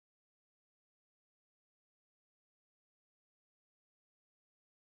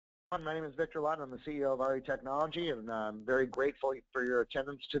My name is Victor Lott. I'm the CEO of RE Technology, and I'm very grateful for your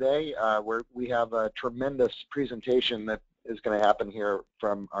attendance today. We have a tremendous presentation that is going to happen here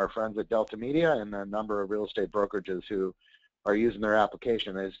from our friends at Delta Media and a number of real estate brokerages who are using their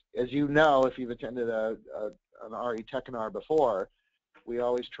application. As you know, if you've attended an RE Techinar before, we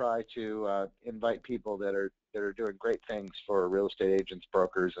always try to invite people that are doing great things for real estate agents,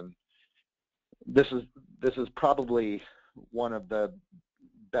 brokers, and this is probably one of the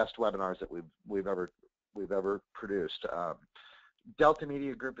best webinars that we've ever produced. Delta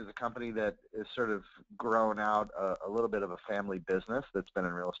Media Group is a company that is sort of grown out a little bit of a family business that's been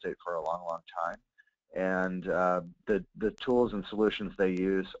in real estate for a long time, and the tools and solutions they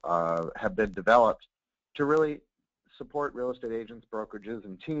use have been developed to really support real estate agents, brokerages,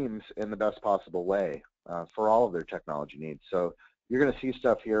 and teams in the best possible way for all of their technology needs. So you're going to see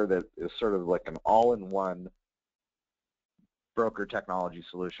stuff here that is sort of like an all-in-one broker technology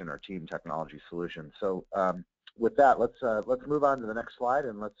solution or team technology solution. So with that, let's move on to the next slide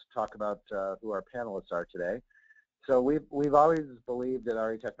and let's talk about who our panelists are today. So we've always believed at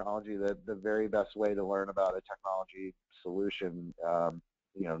RE Technology that the very best way to learn about a technology solution,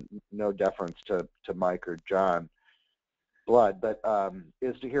 no deference to Mike or John Blood, but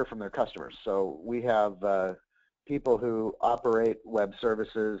is to hear from their customers. So we have people who operate web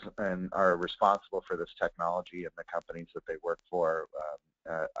services and are responsible for this technology and the companies that they work for.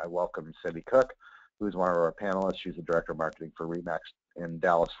 I welcome Cindy Cook, who's one of our panelists. She's the Director of Marketing for RE/MAX in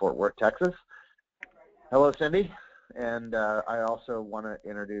Dallas-Fort Worth, Texas. Hello, Cindy. And I also want to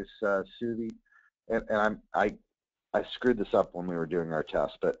introduce Susie. And I screwed this up when we were doing our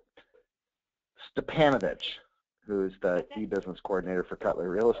test, but Stepanovich, who's the e-business coordinator for Cutler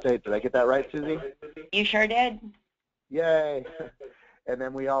Real Estate. Did I get that right, Susie? You sure did. Yay. And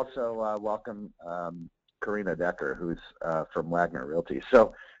then we also welcome Karina Decker, who's from Wagner Realty.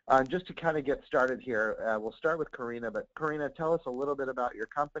 So just to kind of get started here, we'll start with Karina. But Karina, tell us a little bit about your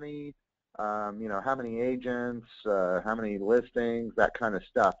company, how many agents, how many listings, that kind of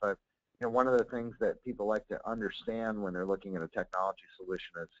stuff. One of the things that people like to understand when they're looking at a technology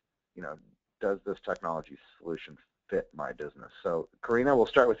solution is, does this technology solution fit my business? So Karina, we'll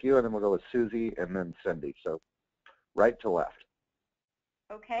start with you, and then we'll go with Susie and then Cindy. So right to left.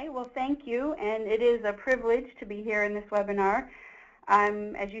 Okay, well, thank you, and it is a privilege to be here in this webinar.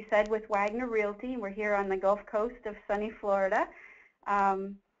 I'm, as you said, with Wagner Realty. We're here on the Gulf Coast of sunny Florida.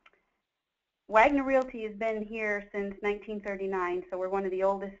 Wagner Realty has been here since 1939, so we're one of the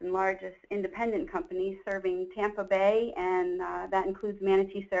oldest and largest independent companies serving Tampa Bay, and that includes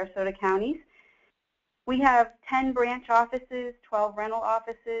Manatee, Sarasota counties. We have 10 branch offices, 12 rental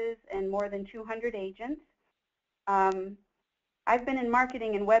offices, and more than 200 agents. I've been in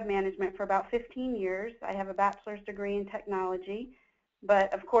marketing and web management for about 15 years. I have a bachelor's degree in technology,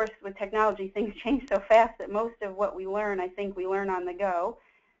 but of course with technology things change so fast that most of what we learn, I think we learn on the go.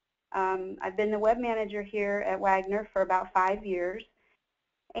 I've been the web manager here at Wagner for about 5 years,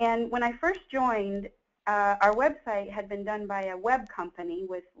 and when I first joined, our website had been done by a web company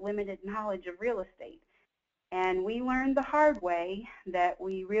with limited knowledge of real estate. And we learned the hard way that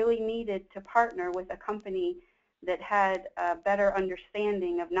we really needed to partner with a company that had a better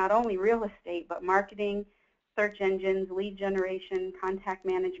understanding of not only real estate, but marketing, search engines, lead generation, contact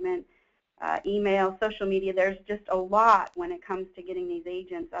management, email, social media. There's just a lot when it comes to getting these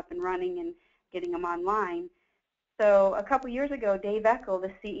agents up and running and getting them online. So a couple years ago, Dave Eckel,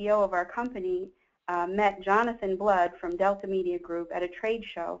 the CEO of our company, met Jonathan Blood from Delta Media Group at a trade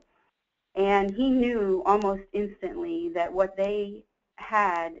show. And he knew almost instantly that what they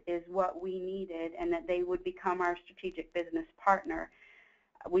had is what we needed and that they would become our strategic business partner.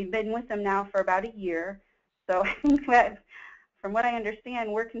 We've been with them now for about a year, so I think that from what I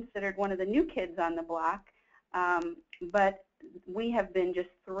understand, we're considered one of the new kids on the block, but we have been just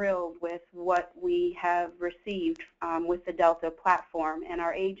thrilled with what we have received with the Delta platform, and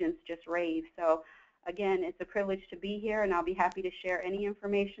our agents just rave. So again, it's a privilege to be here, and I'll be happy to share any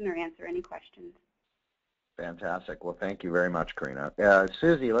information or answer any questions. Fantastic. Well, thank you very much, Karina.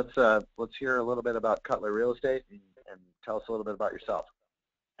 Susie, let's hear a little bit about Cutler Real Estate and tell us a little bit about yourself.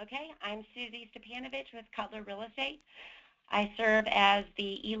 Okay, I'm Susie Stepanovich with Cutler Real Estate. I serve as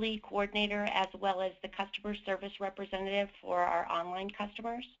the e-lead coordinator as well as the customer service representative for our online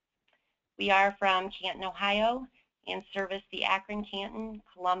customers. We are from Canton, Ohio, and service the Akron, Canton,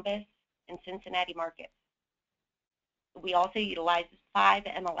 Columbus, and Cincinnati markets. We also utilize 5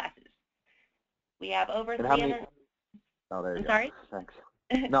 MLSs. We have over 300. Oh, there you I'm go. Sorry? Thanks.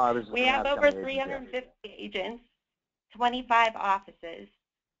 No, I was. We have over 350 agents, 25 offices.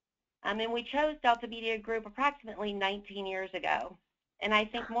 And we chose Delta Media Group approximately 19 years ago. And I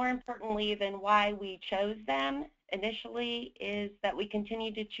think more importantly than why we chose them initially is that we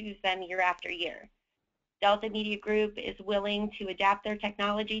continue to choose them year after year. Delta Media Group is willing to adapt their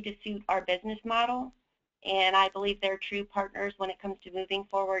technology to suit our business model, and I believe they're true partners when it comes to moving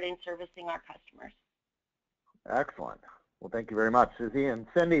forward and servicing our customers. Excellent. Well, thank you very much, Susie. And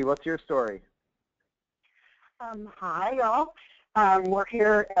Cindy, what's your story? Hi, y'all. We're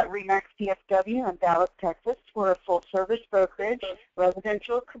here at RE/MAX DFW in Dallas, Texas. We're a full-service brokerage,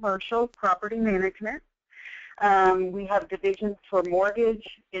 residential, commercial, property management. We have divisions for mortgage,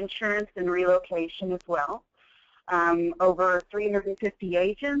 insurance, and relocation as well. Over 350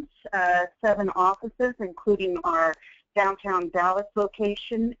 agents, 7 offices, including our downtown Dallas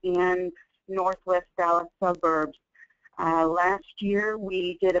location and northwest Dallas suburbs. Last year,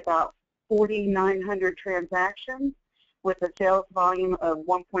 we did about 4,900 transactions with a sales volume of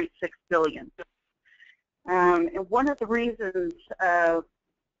 $1.6 billion. And one of the reasons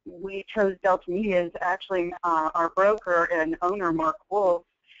we chose Delta Media is actually our broker and owner, Mark Wolf,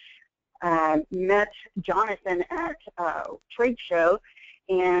 met Jonathan at a trade show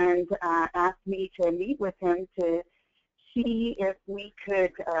and asked me to meet with him to see if we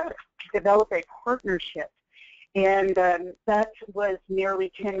could develop a partnership. And that was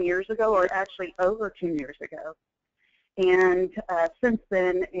nearly 10 years ago, or actually over 10 years ago. And since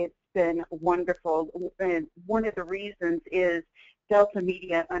then, it's been wonderful. And one of the reasons is Delta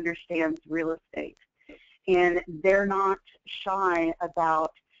Media understands real estate. And they're not shy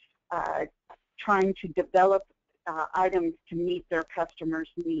about trying to develop items to meet their customers'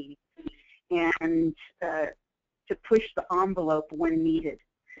 needs and to push the envelope when needed.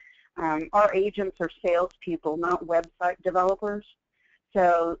 Our agents are salespeople, not website developers.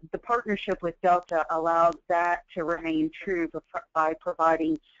 So the partnership with Delta allows that to remain true by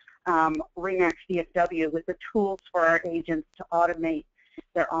providing RE/MAX DFW with the tools for our agents to automate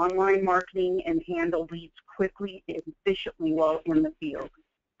their online marketing and handle leads quickly and efficiently while in the field.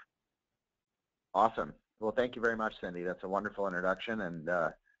 Awesome. Well, thank you very much, Cindy. That's a wonderful introduction, and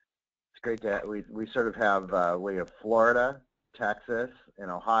it's great to we sort of have we have Florida, Texas,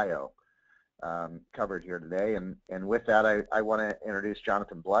 and Ohio covered here today. And with that, I want to introduce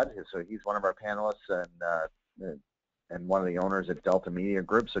Jonathan Blood. So he's one of our panelists and one of the owners at Delta Media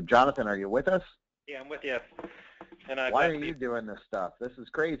Group. So Jonathan, are you with us? Yeah, I'm with you. And why are you doing this stuff? This is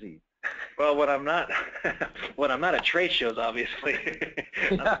crazy. Well, when I'm not at trade shows, obviously,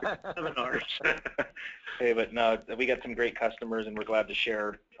 seminars. Hey, but no, we got some great customers, and we're glad to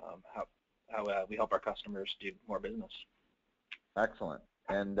share how we help our customers do more business. Excellent.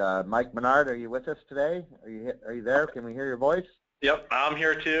 And Mike Menard, are you with us today? Are you there? Can we hear your voice? Yep, I'm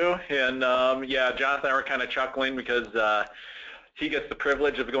here too. And yeah, Jonathan and I were kind of chuckling because he gets the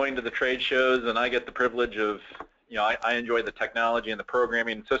privilege of going to the trade shows, and I get the privilege of, you know, I enjoy the technology and the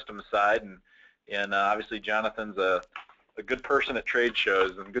programming and systems side, and obviously Jonathan's a good person at trade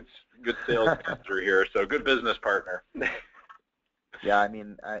shows and good sales manager here, so good business partner. Yeah, I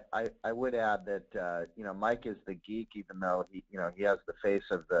mean, I would add that you know, Mike is the geek, even though he has the face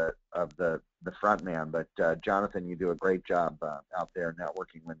of the front man. But Jonathan, you do a great job out there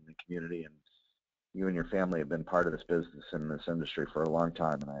networking with the community, and you and your family have been part of this business and this industry for a long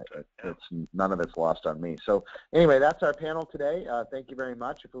time, and it's none of it's lost on me. So anyway, that's our panel today. Thank you very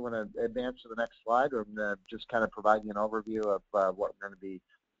much. If we want to advance to the next slide, we're going to just kind of provide you an overview of what we're going to be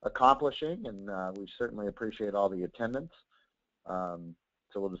accomplishing, and we certainly appreciate all the attendance. So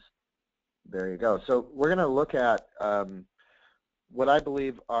we'll just, there you go. So we're going to look at what I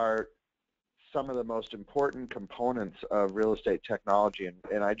believe are some of the most important components of real estate technology,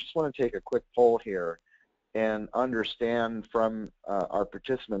 and I just want to take a quick poll here and understand from our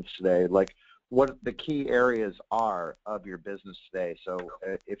participants today, like, what the key areas are of your business today. So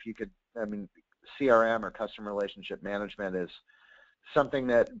if you could, I mean, CRM or customer relationship management is something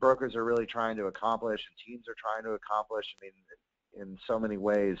that brokers are really trying to accomplish and teams are trying to accomplish. I mean, in so many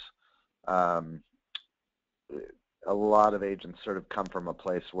ways, a lot of agents sort of come from a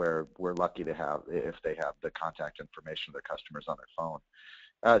place where we're lucky to have, if they have the contact information of their customers on their phone.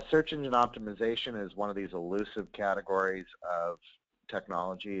 Search engine optimization is one of these elusive categories of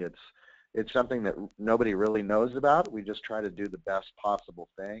technology. It's something that nobody really knows about. We just try to do the best possible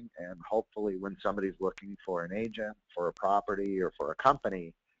thing, and hopefully when somebody's looking for an agent, for a property, or for a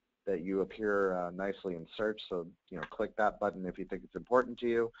company, that you appear nicely in search. So, you know, click that button if you think it's important to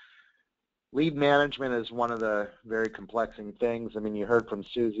you. Lead management is one of the very complexing things. I mean, you heard from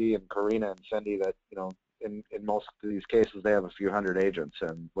Susie and Karina and Cindy that, you know, in most of these cases they have a few hundred agents,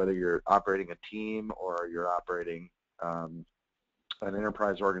 and whether you're operating a team or you're operating an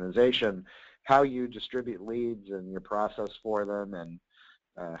enterprise organization, how you distribute leads and your process for them, and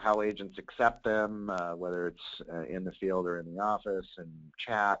how agents accept them, whether it's in the field or in the office, and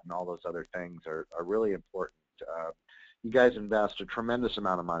chat and all those other things are really important. You guys invest a tremendous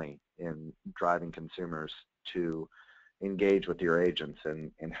amount of money in driving consumers to engage with your agents,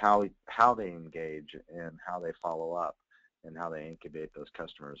 and how they engage and how they follow up and how they incubate those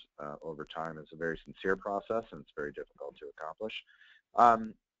customers over time is a very sincere process, and it's very difficult to accomplish.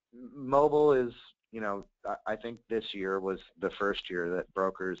 Mobile is, I think this year was the first year that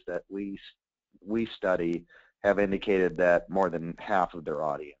brokers that we study have indicated that more than half of their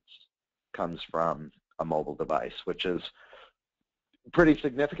audience comes from a mobile device, which is pretty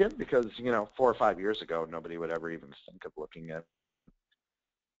significant because, 4 or 5 years ago, nobody would ever even think of looking at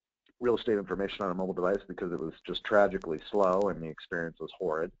real estate information on a mobile device because it was just tragically slow and the experience was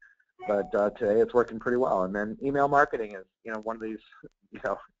horrid. But today it's working pretty well. And then email marketing is, one of these,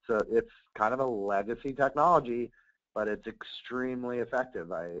 it's kind of a legacy technology, but it's extremely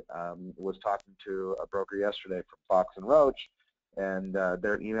effective. I was talking to a broker yesterday from Fox and Roach, and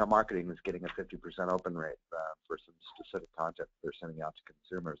their email marketing is getting a 50% open rate for some specific content they're sending out to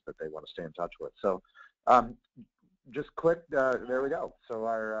consumers that they want to stay in touch with. So just click, there we go. So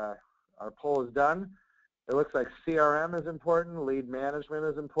our poll is done. It looks like CRM is important, lead management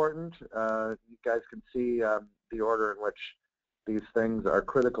is important. You guys can see the order in which these things are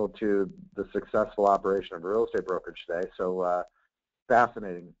critical to the successful operation of a real estate brokerage today. So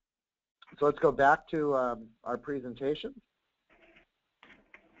fascinating. So let's go back to our presentation.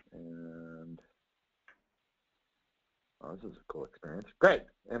 And this is a cool experience. Great.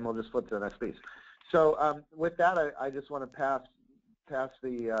 And we'll just flip to the next piece. So with that, I just want to pass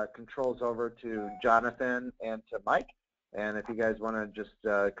the controls over to Jonathan and to Mike. And if you guys want to just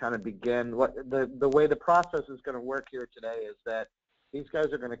kind of begin, the way the process is going to work here today is that these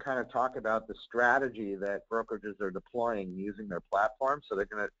guys are going to kind of talk about the strategy that brokerages are deploying using their platform. So they're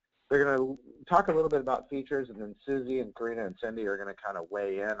going to talk a little bit about features, and then Susie and Karina and Cindy are going to kind of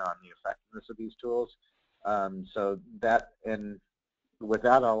weigh in on the effectiveness of these tools. So that, and with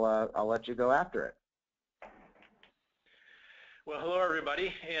that, I'll let you go after it. Well, hello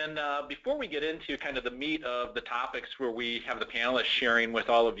everybody, and before we get into kind of the meat of the topics where we have the panelists sharing with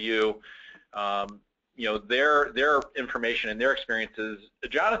all of you, their information and their experiences,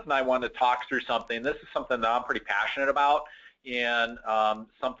 Jonathan and I want to talk through something. This is something that I'm pretty passionate about, and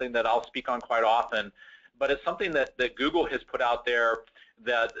something that I'll speak on quite often, but it's something that Google has put out there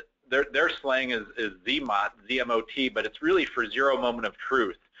that their slang is ZMOT, Z-M-O-T, but it's really for zero moment of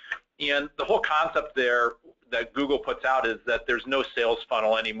truth. And the whole concept there that Google puts out is that there's no sales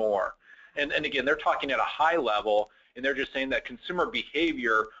funnel anymore. And again, they're talking at a high level, and they're just saying that consumer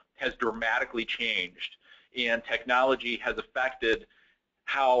behavior has dramatically changed, and technology has affected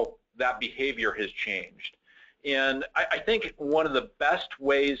how that behavior has changed. And I think one of the best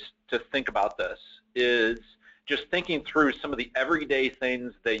ways to think about this is just thinking through some of the everyday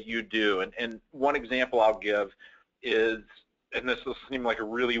things that you do. And one example I'll give is, and this will seem like a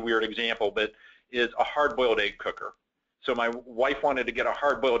really weird example, but is a hard-boiled egg cooker. So my wife wanted to get a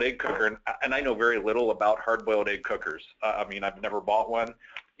hard-boiled egg cooker, and I know very little about hard-boiled egg cookers. I mean, I've never bought one.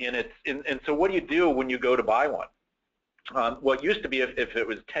 And so what do you do when you go to buy one? What used to be, if it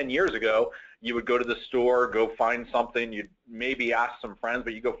was 10 years ago, you would go to the store, go find something, you'd maybe ask some friends,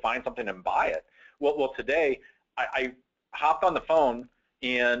 but you go find something and buy it. Well today, I hopped on the phone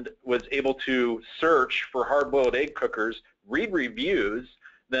and was able to search for hard-boiled egg cookers, read reviews.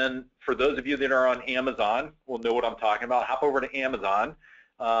 Then for those of you that are on Amazon will know what I'm talking about. Hop over to Amazon,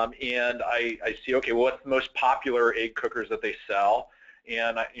 and I see, okay, well, what's the most popular egg cookers that they sell?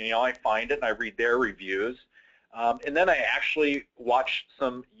 And I find it and I read their reviews. And then I actually watch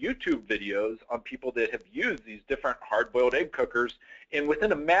some YouTube videos on people that have used these different hard-boiled egg cookers. And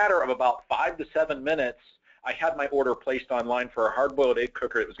within a matter of about 5 to 7 minutes, I had my order placed online for a hard-boiled egg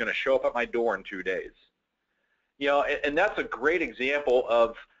cooker that was going to show up at my door in 2 days. And that's a great example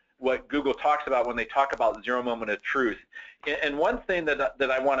of what Google talks about when they talk about zero moment of truth. And one thing that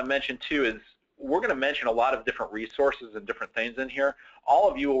I want to mention too is we're going to mention a lot of different resources and different things in here. All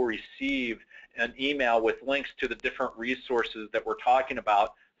of you will receive an email with links to the different resources that we're talking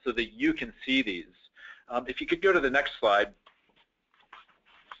about so that you can see these. If you could go to the next slide.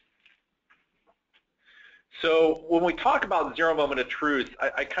 So when we talk about zero moment of truth,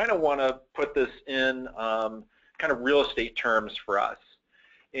 I kind of want to put this in kind of real estate terms for us.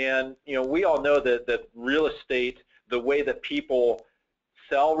 And we all know that real estate, the way that people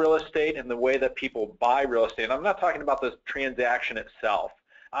sell real estate and the way that people buy real estate, and I'm not talking about the transaction itself.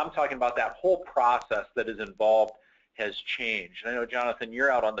 I'm talking about that whole process that is involved has changed. I know, Jonathan,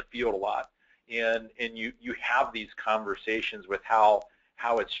 you're out on the field a lot, and you have these conversations with how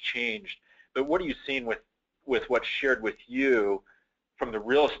how it's changed. But what are you seeing with what's shared with you from the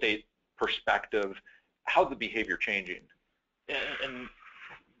real estate perspective? How's the behavior changing? And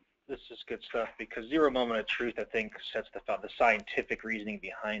this is good stuff, because zero moment of truth, I think, sets the scientific reasoning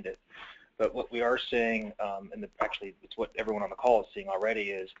behind it. But what we are seeing, and actually it's what everyone on the call is seeing already,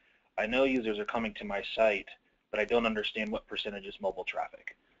 is I know users are coming to my site, but I don't understand what percentage is mobile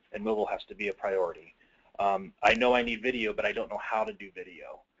traffic, and mobile has to be a priority. I know I need video, but I don't know how to do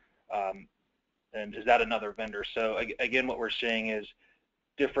video. And is that another vendor? So again, what we're seeing is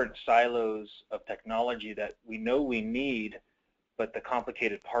different silos of technology that we know we need, but the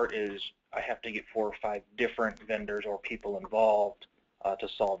complicated part is I have to get 4 or 5 different vendors or people involved to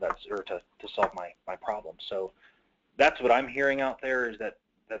solve that, or to solve my problem. So that's what I'm hearing out there, is that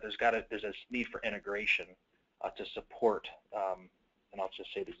there's a need for integration to support, and I'll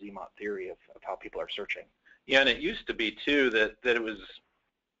just say the ZMOT theory of how people are searching. Yeah, and it used to be too that it was,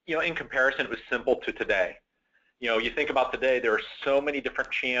 in comparison, it was simple to today. You think about today, there are so many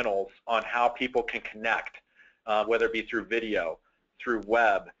different channels on how people can connect, whether it be through video, through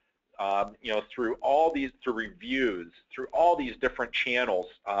web, through reviews, through all these different channels.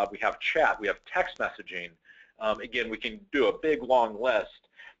 We have chat, we have text messaging. Again, we can do a big, long list.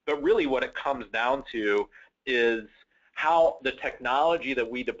 But really what it comes down to is how the technology that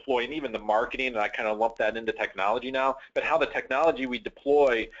we deploy, and even the marketing, and I kind of lump that into technology now, but how the technology we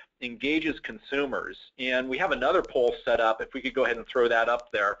deploy engages consumers. And we have another poll set up, if we could go ahead and throw that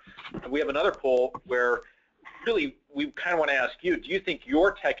up there. We have another poll where really we kind of want to ask you, do you think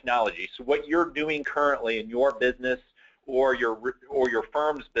your technology, so what you're doing currently in your business or your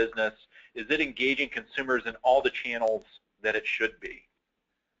firm's business, is it engaging consumers in all the channels that it should be?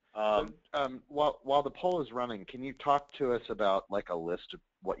 While the poll is running, can you talk to us about like a list of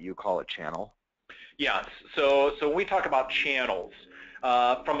what you call a channel? Yeah, so when we talk about channels,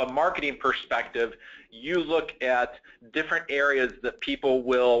 from a marketing perspective, you look at different areas that people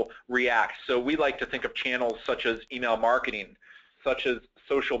will react. So we like to think of channels such as email marketing, such as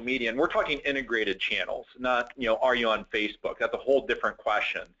social media, and we're talking integrated channels, not, are you on Facebook? That's a whole different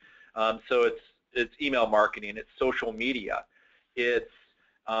question. So it's email marketing, it's social media, it's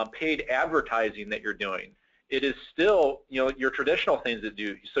paid advertising that you're doing. It is still, your traditional things that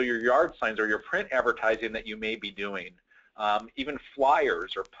do, so your yard signs or your print advertising that you may be doing. Even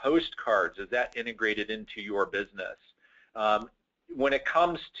flyers or postcards, is that integrated into your business? When it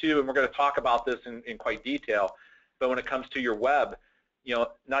comes to, and we're going to talk about this in quite detail, but when it comes to your web,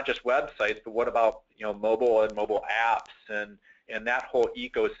 not just websites, but what about, mobile and mobile apps and that whole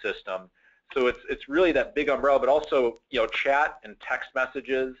ecosystem. So it's really that big umbrella, but also, chat and text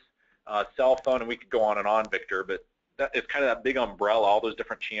messages, cell phone, and we could go on, Victor, but it's kind of that big umbrella, all those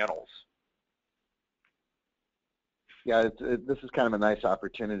different channels. Yeah, this is kind of a nice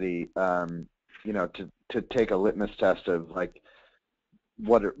opportunity, to take a litmus test of like,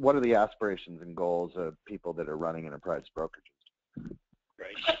 what are the aspirations and goals of people that are running enterprise brokerages?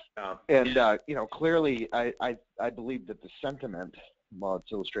 Right. And clearly, I believe that the sentiment, while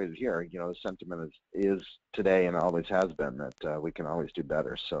it's illustrated here, the sentiment is today and always has been that we can always do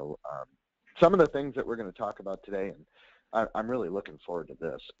better. So some of the things that we're going to talk about today, and I'm really looking forward to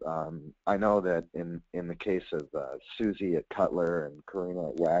this. I know that in the case of Susie at Cutler and Karina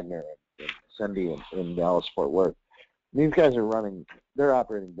at Wagner and Cindy in Dallas-Fort Worth, these guys they're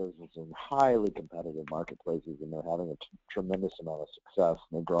operating business in highly competitive marketplaces, and they're having a tremendous amount of success,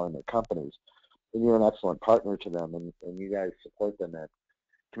 and they're growing their companies. And you're an excellent partner to them, and you guys support them at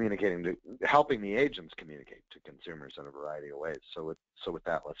helping the agents communicate to consumers in a variety of ways. So with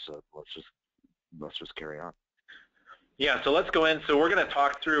that, let's just carry on. Yeah, so let's go in. So we're going to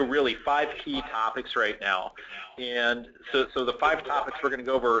talk through really 5 key topics right now. And so the 5 topics we're going to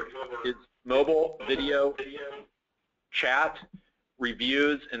go over is mobile, video, chat,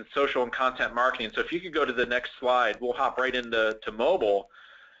 reviews, and social and content marketing. So if you could go to the next slide, we'll hop right into mobile.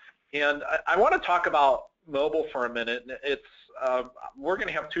 And I want to talk about mobile for a minute. We're going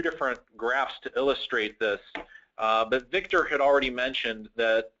to have 2 different graphs to illustrate this. But Victor had already mentioned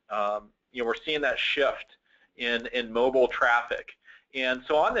that we're seeing that shift in mobile traffic. And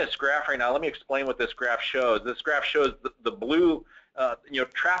so on this graph right now, let me explain what this graph shows. This graph shows the blue,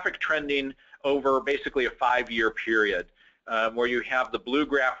 traffic trending over basically a 5-year period, where you have the blue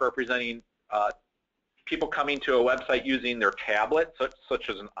graph representing people coming to a website using their tablet, such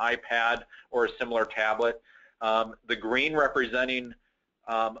as an iPad or a similar tablet. The green representing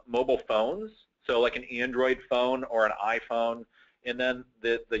mobile phones, so like an Android phone or an iPhone, and then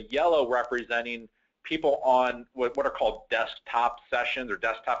the yellow representing people on what are called desktop sessions or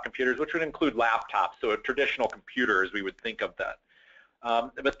desktop computers, which would include laptops, so a traditional computer as we would think of that.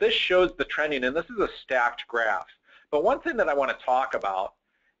 But this shows the trending, and this is a stacked graph. But one thing that I want to talk about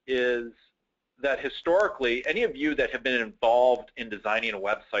is that historically, any of you that have been involved in designing a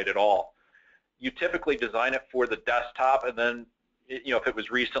website at all, you typically design it for the desktop, and then, if it was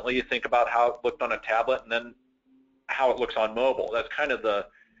recently, you think about how it looked on a tablet, and then how it looks on mobile. That's kind of the,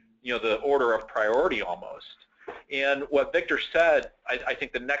 the order of priority almost. And what Victor said, I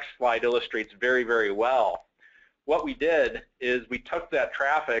think the next slide illustrates very, very well. What we did is we took that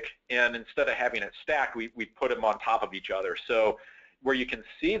traffic, and instead of having it stacked, we put them on top of each other. So where you can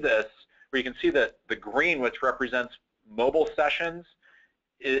see this, where you can see that the green, which represents mobile sessions,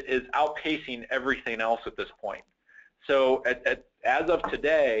 is outpacing everything else at this point. So as of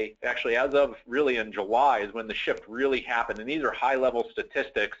today, actually as of really in July is when the shift really happened. And these are high-level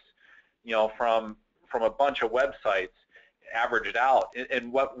statistics, from a bunch of websites averaged out.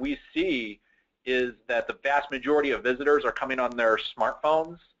 And what we see is that the vast majority of visitors are coming on their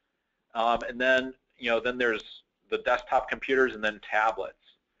smartphones, and then then there's the desktop computers and then tablets.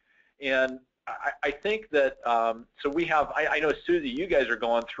 And I think that so we have. I know, Susie, you guys are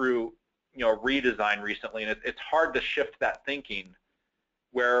going through redesign recently, and it's hard to shift that thinking,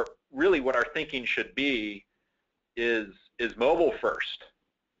 where really what our thinking should be is mobile first.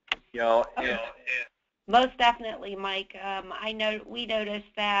 Most definitely, Mike. We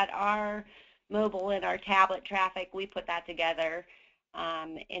noticed that our mobile and our tablet traffic, we put that together,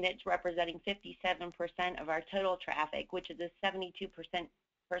 and it's representing 57% of our total traffic, which is a 72%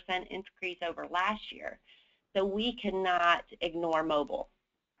 increase over last year. So we cannot ignore mobile.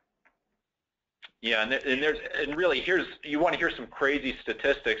 Yeah, and really, you want to hear some crazy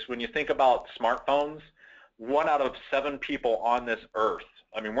statistics. When you think about smartphones, 1 out of 7 people on this earth,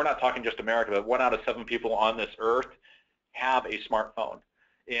 I mean, we're not talking just America, but 1 out of 7 people on this earth have a smartphone.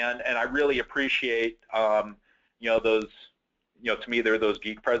 And I really appreciate, those, to me, they're those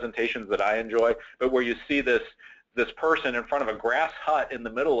geek presentations that I enjoy, but where you see this person in front of a grass hut in the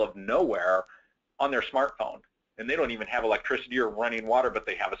middle of nowhere on their smartphone, and they don't even have electricity or running water, but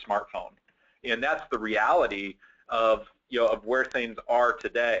they have a smartphone. And that's the reality of, of where things are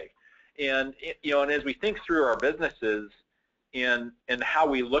today. And, and as we think through our businesses and how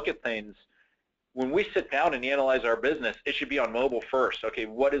we look at things, when we sit down and analyze our business, it should be on mobile first. Okay,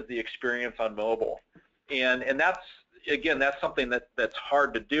 what is the experience on mobile? And that's, again, that's something that's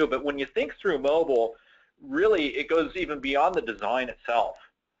hard to do. But when you think through mobile, really it goes even beyond the design itself.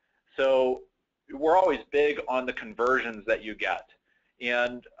 So we're always big on the conversions that you get,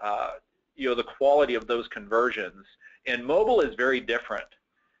 and the quality of those conversions. And mobile is very different.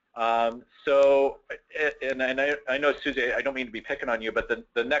 So, and I know, Susie, I don't mean to be picking on you, but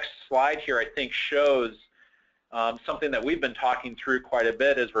the next slide here, I think, shows something that we've been talking through quite a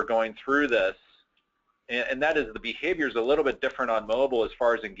bit as we're going through this, and that is the behavior is a little bit different on mobile as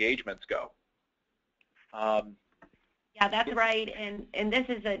far as engagements go. Yeah, that's right, and this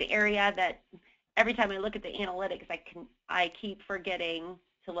is an area that every time I look at the analytics, I keep forgetting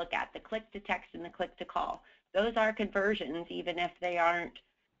to look at the click to text and the click to call. Those are conversions, even if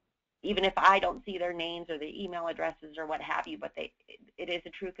I don't see their names or the email addresses or what have you, but it is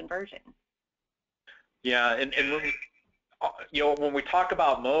a true conversion. Yeah, and when we talk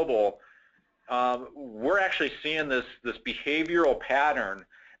about mobile, we're actually seeing this behavioral pattern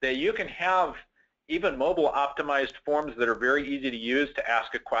that you can have even mobile optimized forms that are very easy to use to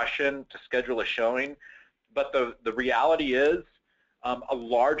ask a question, to schedule a showing, but the reality is a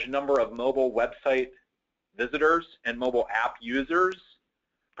large number of mobile website visitors and mobile app users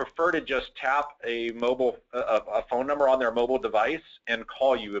prefer to just tap a phone number on their mobile device and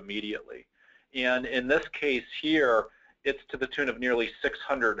call you immediately. And in this case here, it's to the tune of nearly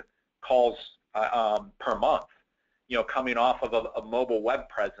 600 calls per month, coming off of a mobile web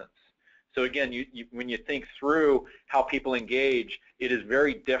presence. So again, when you think through how people engage, it is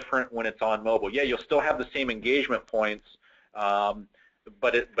very different when it's on mobile. Yeah, you'll still have the same engagement points,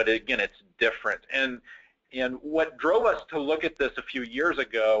 but again, it's different. And what drove us to look at this a few years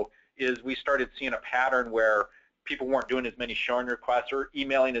ago is we started seeing a pattern where people weren't doing as many showing requests or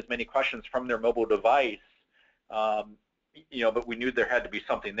emailing as many questions from their mobile device, but we knew there had to be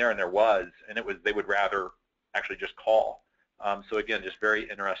something there, and there was, and it was they would rather actually just call. So again, just very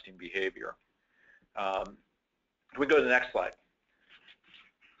interesting behavior. Can we go to the next slide?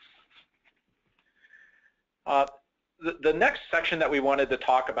 The next section that we wanted to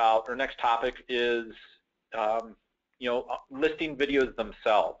talk about, or next topic, is listing videos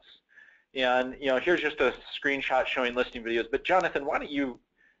themselves. And here's just a screenshot showing listing videos. But Jonathan, why don't you,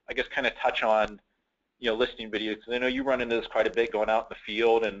 I guess, kind of touch on listing videos? Because I know you run into this quite a bit going out in the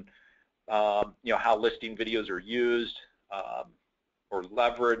field, and how listing videos are used. or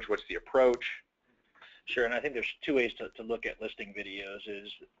leverage? What's the approach? Sure, and I think there's two ways to look at listing videos.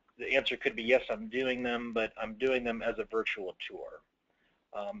 Is the answer could be yes, I'm doing them, but I'm doing them as a virtual tour.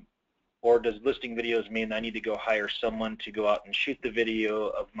 Or does listing videos mean I need to go hire someone to go out and shoot the video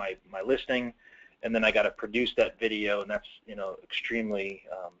of my listing, and then I got to produce that video, and that's extremely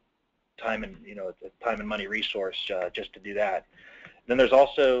time and it's a time and money resource just to do that. Then there's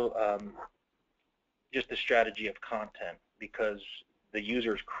also just the strategy of content, because the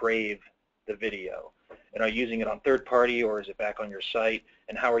users crave the video. And are you using it on third party, or is it back on your site?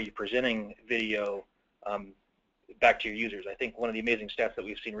 And how are you presenting video back to your users? I think one of the amazing stats that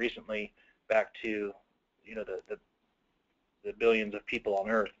we've seen recently, back to the billions of people on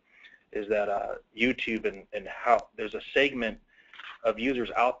Earth, is that YouTube and how there's a segment of users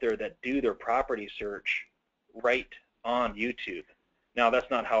out there that do their property search right on YouTube. Now,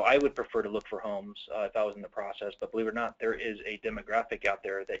 that's not how I would prefer to look for homes if I was in the process, but believe it or not, there is a demographic out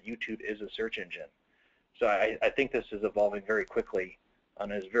there that YouTube is a search engine. So I think this is evolving very quickly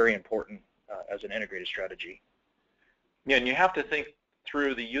and is very important as an integrated strategy. Yeah, and you have to think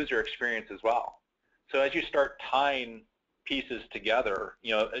through the user experience as well. So as you start tying pieces together,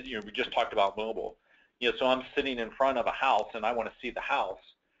 we just talked about mobile. So I'm sitting in front of a house and I want to see the house.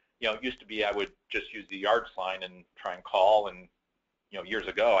 It used to be I would just use the yard sign and try and call, and years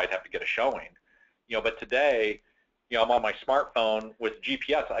ago I'd have to get a showing. But today, I'm on my smartphone with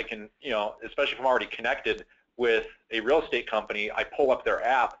GPS. I can, especially if I'm already connected with a real estate company, I pull up their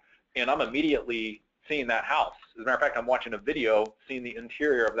app and I'm immediately seeing that house. As a matter of fact, I'm watching a video seeing the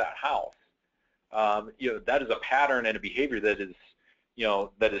interior of that house. That is a pattern and a behavior that is,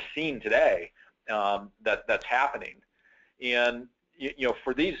 that is seen today. That's happening. And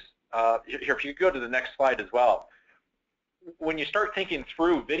for these, here, if you go to the next slide as well, when you start thinking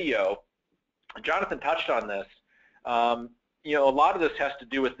through video, Jonathan touched on this. A lot of this has to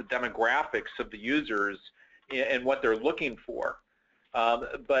do with the demographics of the users and what they're looking for.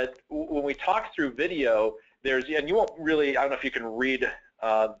 But when we talk through video, and you won't really, I don't know if you can read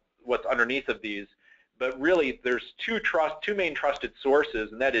what's underneath of these, but really there's two main trusted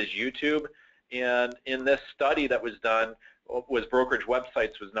sources, and that is YouTube. And in this study that was done, was Brokerage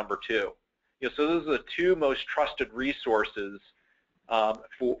Websites was number 2. So those are the two most trusted resources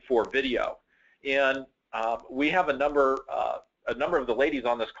for video. And we have a number of the ladies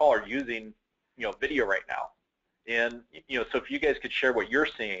on this call are using video right now. And so if you guys could share what you're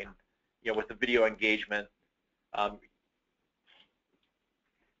seeing with the video engagement.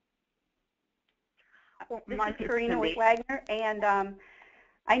 This is Karina with Wagner, and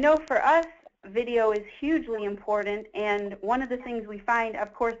I know for us, video is hugely important, and one of the things we find,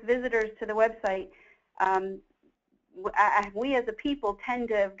 of course, visitors to the website, we as a people tend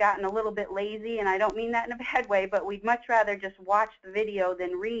to have gotten a little bit lazy, and I don't mean that in a bad way, but we'd much rather just watch the video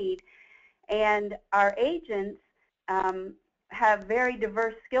than read. And our agents have very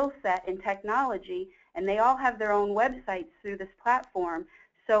diverse skill set in technology, and they all have their own websites through this platform.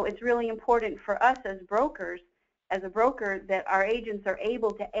 So it's really important for us as brokers, as a broker, that our agents are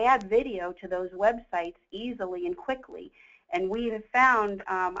able to add video to those websites easily and quickly. And we have found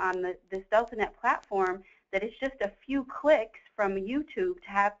on this DeltaNet platform that it's just a few clicks from YouTube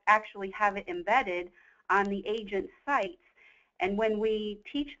to actually have it embedded on the agent's sites. And when we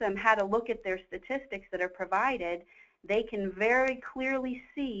teach them how to look at their statistics that are provided, they can very clearly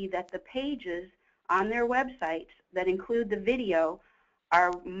see that the pages on their websites that include the video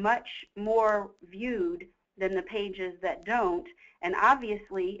are much more viewed than the pages that don't. And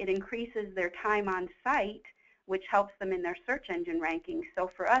obviously, it increases their time on site, which helps them in their search engine rankings. So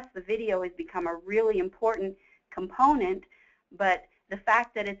for us, the video has become a really important component, but the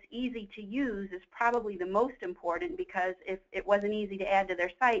fact that it's easy to use is probably the most important, because if it wasn't easy to add to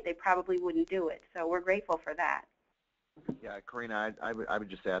their site, they probably wouldn't do it. So we're grateful for that. Yeah, Karina, I would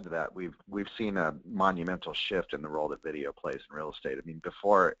just add to that. We've seen a monumental shift in the role that video plays in real estate. I mean,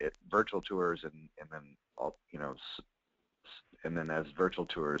 before virtual tours and then all, and then as virtual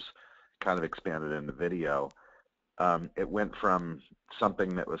tours kind of expanded into video, it went from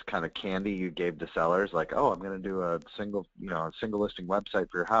something that was kind of candy you gave to sellers, like, oh, I'm going to do a single listing website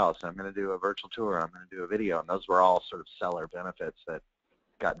for your house, and I'm going to do a virtual tour, I'm going to do a video, and those were all sort of seller benefits that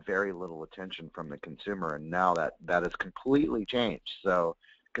got very little attention from the consumer, and now that has completely changed. So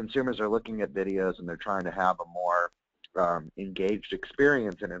consumers are looking at videos and they're trying to have a more engaged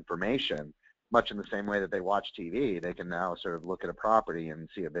experience and information, much in the same way that they watch TV. They can now sort of look at a property and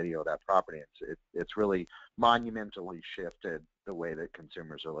see a video of that property. It's really monumentally shifted the way that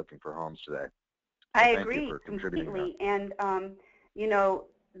consumers are looking for homes today. I agree completely. And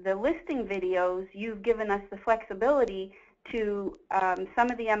the listing videos, you've given us the flexibility to some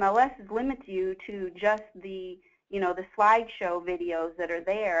of the MLSs limits you to just the the slideshow videos that are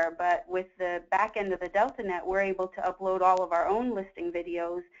there, but with the back end of the DeltaNet, we're able to upload all of our own listing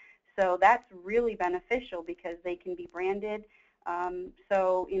videos. So that's really beneficial because they can be branded.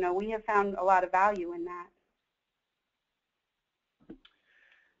 So we have found a lot of value in that.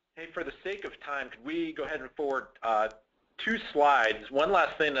 Hey, for the sake of time, could we go ahead and forward 2 slides? One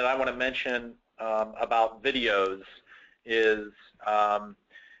last thing that I want to mention about videos is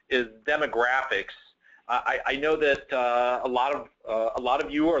demographics. I know that a lot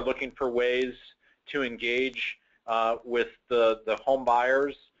of you are looking for ways to engage with the home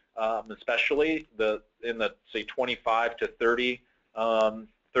buyers, especially in the say 25 to 30,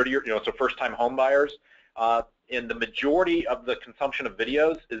 30 so first-time home buyers. And the majority of the consumption of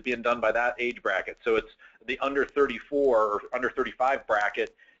videos is being done by that age bracket. So it's the under 34 or under 35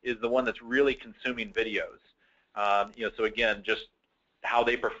 bracket is the one that's really consuming videos. So again, just how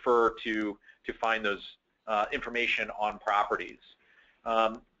they prefer to find those information on properties.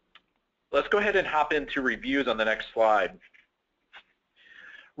 Let's go ahead and hop into reviews on the next slide.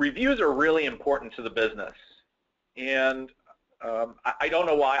 Reviews are really important to the business, and I don't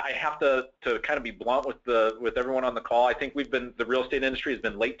know why. I have to kind of be blunt with everyone on the call. I think the real estate industry has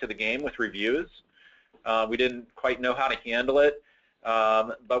been late to the game with reviews. We didn't quite know how to handle it,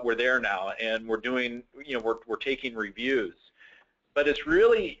 but we're there now, and we're doing, we're taking reviews. But it's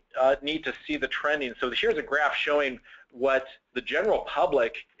really neat to see the trending. So here's a graph showing what the general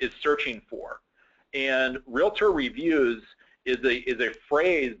public is searching for, and realtor reviews is a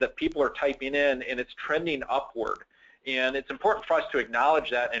phrase that people are typing in, and it's trending upward. And it's important for us to acknowledge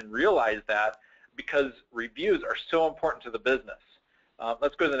that and realize that, because reviews are so important to the business.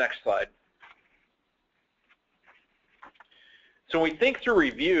 Let's go to the next slide. So when we think through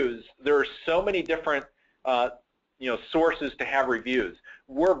reviews, there are so many different sources to have reviews.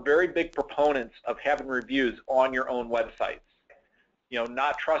 We're very big proponents of having reviews on your own websites.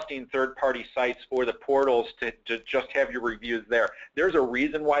 Not trusting third-party sites or the portals to just have your reviews there. There's a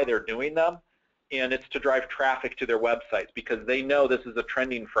reason why they're doing them, and it's to drive traffic to their websites, because they know this is a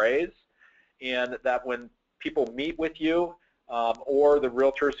trending phrase, and that when people meet with you or the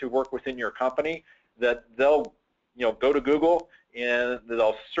realtors who work within your company, that they'll go to Google and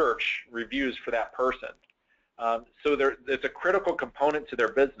they'll search reviews for that person. So it's a critical component to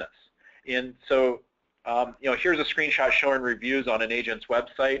their business. And so here's a screenshot showing reviews on an agent's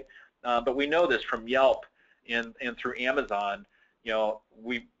website, but we know this from Yelp and through Amazon.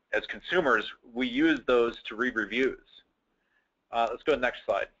 We, as consumers, we use those to read reviews. Let's go to the next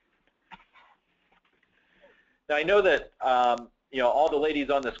slide. Now I know that all the ladies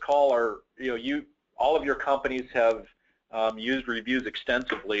on this call are, all of your companies have used reviews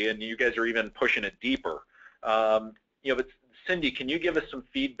extensively, and you guys are even pushing it deeper. But Cindy, can you give us some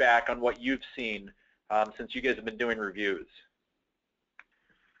feedback on what you've seen since you guys have been doing reviews?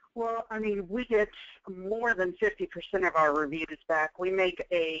 Well, I mean, we get more than 50% of our reviews back. We make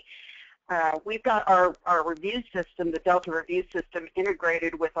we've got our review system, the Delta review system,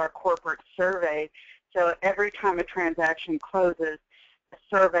 integrated with our corporate survey. So every time a transaction closes, a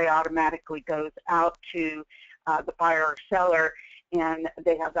survey automatically goes out to the buyer or seller, and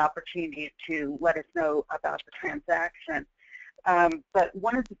they have the opportunity to let us know about the transaction. But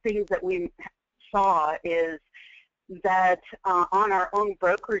one of the things that we saw is that on our own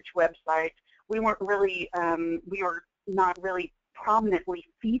brokerage website, we were not really prominently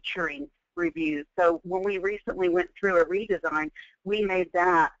featuring reviews. So when we recently went through a redesign, we made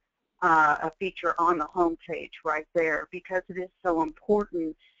that a feature on the home page right there, because it is so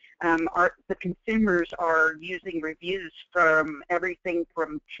important. The consumers are using reviews from everything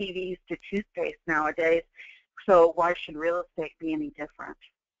from TVs to toothpaste nowadays, so why should real estate be any different?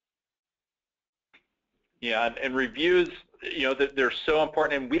 Yeah, and reviews, they're so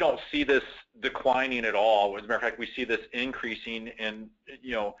important, and we don't see this declining at all. As a matter of fact, we see this increasing, and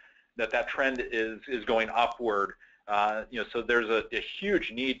that trend is going upward. So there's a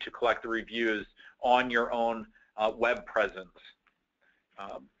huge need to collect the reviews on your own web presence.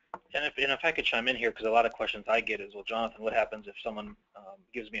 And if I could chime in here, because a lot of questions I get is, well, Jonathan, what happens if someone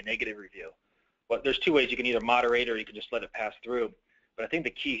gives me a negative review? Well, there's two ways. You can either moderate or you can just let it pass through. But I think the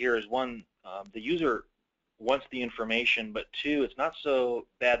key here is, one, the user wants the information, but two, it's not so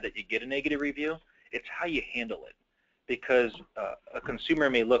bad that you get a negative review. It's how you handle it. Because a consumer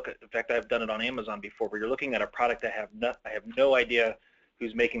may look, in fact, I've done it on Amazon before, where you're looking at a product I have no idea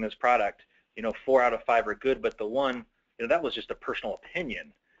who's making this product. 4 out of 5 are good, but the one, that was just a personal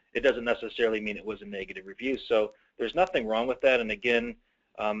opinion. It doesn't necessarily mean it was a negative review. So there's nothing wrong with that. And again,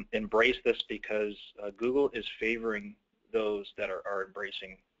 embrace this, because Google is favoring those that are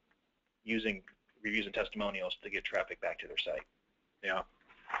embracing using reviews and testimonials to get traffic back to their site. Yeah.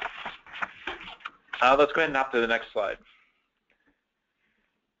 Let's go ahead and hop to the next slide.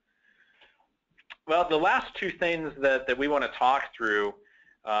 Well, the last two things that we want to talk through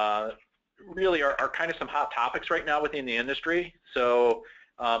really are kind of some hot topics right now within the industry. So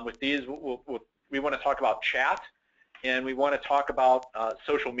with these, we want to talk about chat, and we want to talk about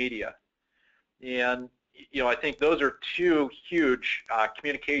social media. And I think those are two huge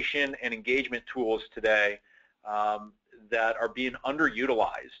communication and engagement tools today that are being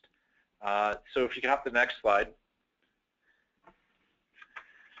underutilized. So if you can hop to the next slide.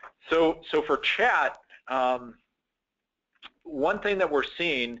 So for chat, one thing that we're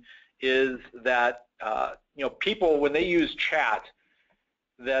seeing is that people, when they use chat,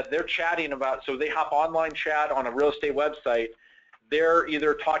 that they're chatting about, so they hop online chat on a real estate website, they're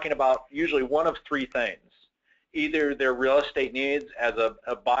either talking about usually one of three things. Either their real estate needs as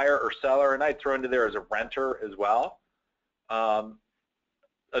a buyer or seller, and I'd throw into there as a renter as well.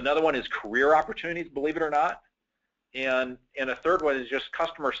 Another one is career opportunities, believe it or not. And a third one is just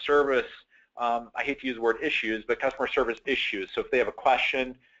customer service. I hate to use the word issues, but customer service issues. So if they have a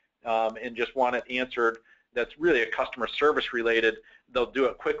question and just want it answered that's really a customer service related, they'll do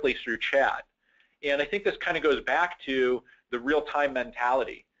it quickly through chat. And I think this kind of goes back to the real-time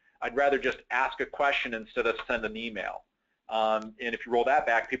mentality. I'd rather just ask a question instead of send an email. And if you roll that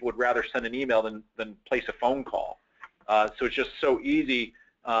back, people would rather send an email than place a phone call. So it's just so easy,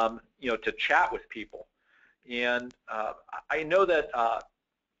 to chat with people. And I know that,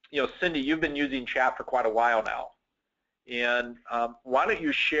 Cindy, you've been using chat for quite a while now. And why don't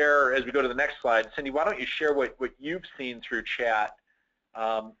you share, as we go to the next slide, Cindy, why don't you share what you've seen through chat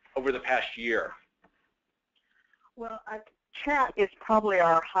over the past year? Well, chat is probably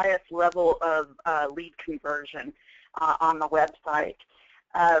our highest level of lead conversion on the website.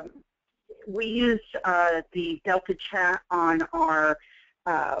 We use the Delta chat on our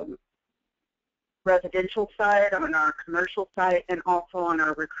residential side, on our commercial site, and also on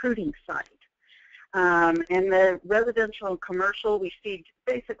our recruiting site. In the residential and commercial, we see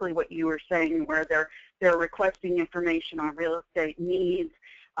basically what you were saying, where they're requesting information on real estate needs,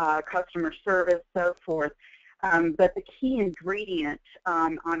 customer service, so forth. But the key ingredient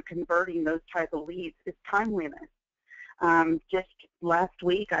on converting those type of leads is timeliness. Just last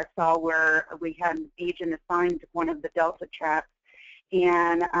week, I saw where we had an agent assigned one of the Delta chats,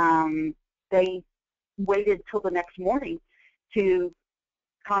 and they waited till the next morning to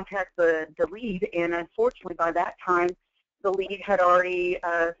contact the lead, and unfortunately by that time the lead had already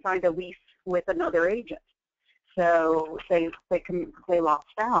signed a lease with another agent, so they lost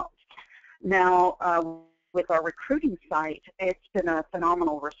out. Now with our recruiting site, it's been a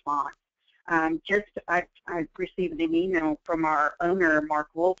phenomenal response. I received an email from our owner, Mark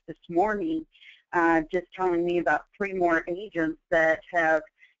Wolf, this morning, just telling me about 3 more agents that have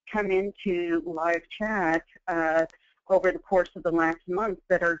come into live chat over the course of the last month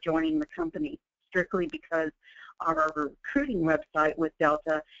that are joining the company, strictly because of our recruiting website with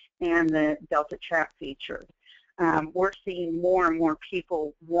Delta and the Delta chat feature. We're seeing more and more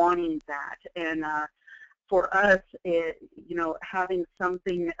people wanting that, and for us, having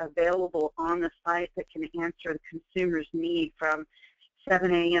something available on the site that can answer the consumer's need from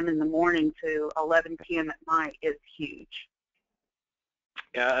 7 a.m. in the morning to 11 p.m. at night is huge.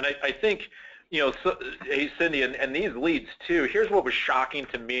 Yeah, and I think, hey, Cindy, and these leads too, here's what was shocking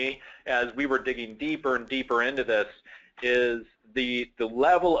to me as we were digging deeper and deeper into this, is the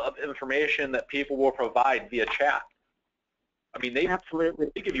level of information that people will provide via chat. I mean, they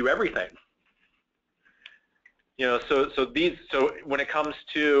give you everything. So when it comes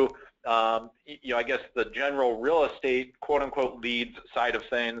to, I guess the general real estate, quote unquote, leads side of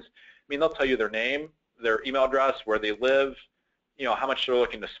things, I mean, they'll tell you their name, their email address, where they live, how much they're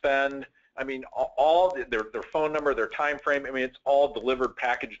looking to spend. I mean, all their phone number, their time frame. I mean, it's all delivered,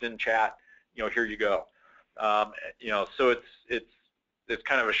 packaged in chat. Here you go. So it's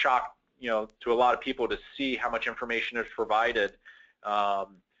kind of a shock, to a lot of people to see how much information is provided, through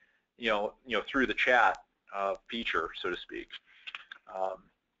the chat feature, so to speak.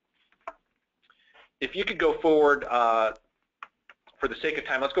 If you could go forward, for the sake of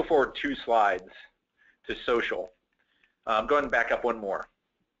time, let's go forward 2 slides to social. Go ahead and back up one more.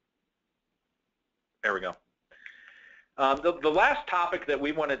 There we go. The last topic that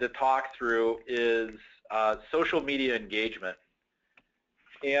we wanted to talk through is social media engagement.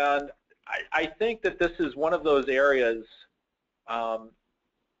 And I think that this is one of those areas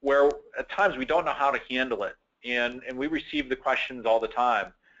where at times we don't know how to handle it. And we receive the questions all the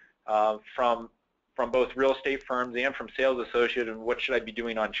time from from both real estate firms and from sales associates, and what should I be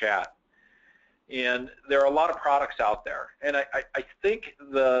doing on chat? And there are a lot of products out there. And I think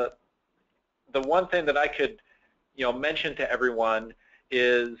the one thing that I could mention to everyone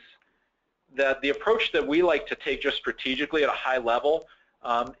is that the approach that we like to take just strategically at a high level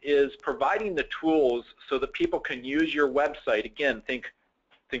is providing the tools so that people can use your website. Again, think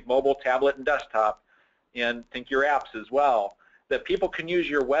mobile, tablet, and desktop, and think your apps as well, that people can use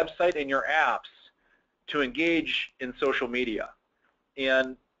your website and your apps to engage in social media.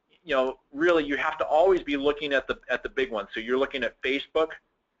 And really you have to always be looking at the big ones. So you're looking at Facebook,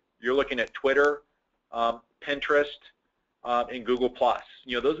 you're looking at Twitter, Pinterest, and Google+.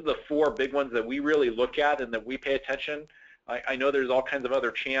 Those are the 4 big ones that we really look at and that we pay attention. I know there's all kinds of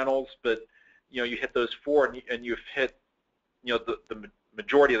other channels, but you hit those 4 and you've hit the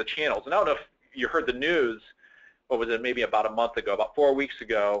majority of the channels. And I don't know if you heard the news, what was it, maybe about a month ago, about 4 weeks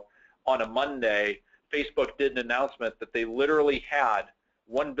ago, on a Monday, Facebook did an announcement that they literally had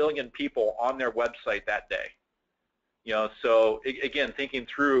 1 billion people on their website that day. So again, thinking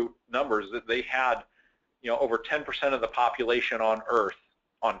through numbers, that they had over 10% of the population on Earth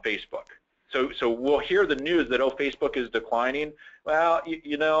on Facebook. So we'll hear the news that, oh, Facebook is declining. Well,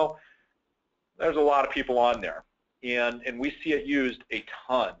 there's a lot of people on there, and we see it used a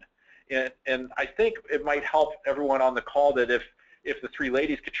ton. And I think it might help everyone on the call that if the 3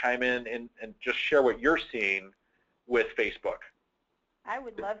 ladies could chime in and just share what you're seeing with Facebook. I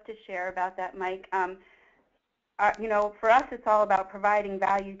would love to share about that, Mike. For us, it's all about providing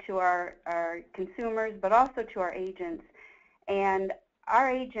value to our consumers, but also to our agents. And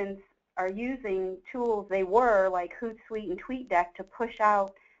our agents are using tools, they were like Hootsuite and TweetDeck, to push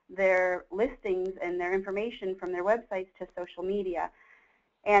out their listings and their information from their websites to social media.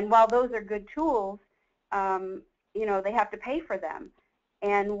 And while those are good tools, they have to pay for them.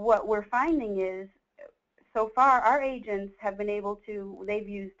 And what we're finding is, so far, our agents have been able to, they've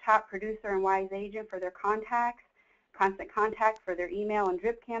used Top Producer and Wise Agent for their contacts, Constant Contact for their email and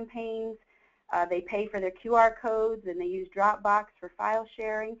drip campaigns. They pay for their QR codes, and they use Dropbox for file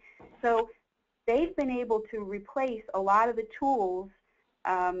sharing. So they've been able to replace a lot of the tools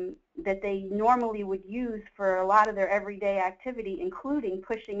that they normally would use for a lot of their everyday activity, including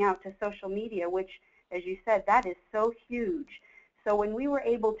pushing out to social media, which, as you said, that is so huge. So when we were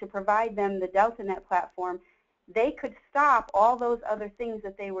able to provide them the DeltaNet platform, they could stop all those other things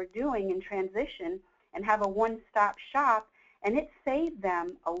that they were doing in transition and have a one-stop shop, and it saved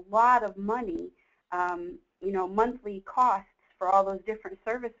them a lot of money, monthly costs for all those different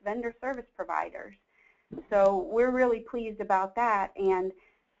vendor service providers. So we're really pleased about that. And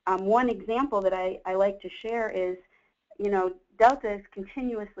one example that I like to share is, Delta is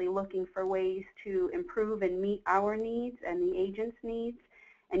continuously looking for ways to improve and meet our needs and the agent's needs.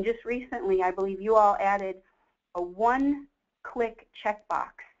 And just recently, I believe you all added a one-click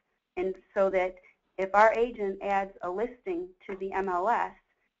checkbox, and so that if our agent adds a listing to the MLS,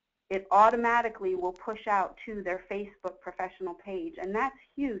 it automatically will push out to their Facebook professional page. And that's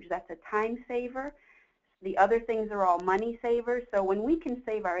huge. That's a time saver. The other things are all money savers. So when we can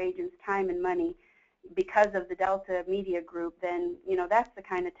save our agents time and money because of the Delta Media Group, then that's the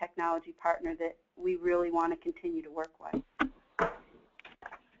kind of technology partner that we really want to continue to work with. And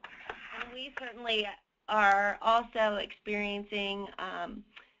we certainly are also experiencing,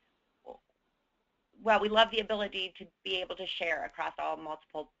 we love the ability to be able to share across all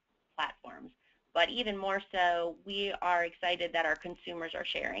multiple platforms. But even more so, we are excited that our consumers are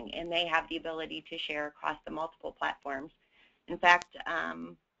sharing, and they have the ability to share across the multiple platforms. In fact,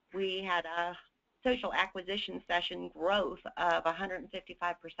 we had a social acquisition session growth of 155%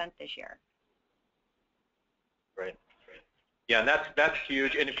 this year. Right. Yeah, and that's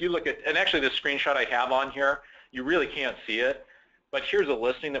huge. And if you look at, and actually the screenshot I have on here, you really can't see it, but here's a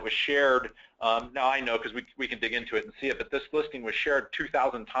listing that was shared. Now I know because we can dig into it and see it, but this listing was shared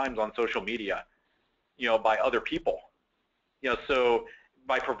 2,000 times on social media, by other people. So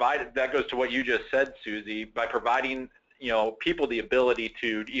by that goes to what you just said, Susie, by providing people the ability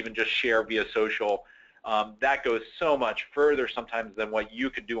to even just share via social, that goes so much further sometimes than what you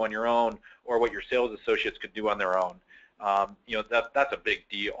could do on your own or what your sales associates could do on their own. That's a big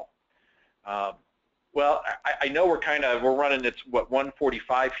deal. Well, I know we're running, it's what,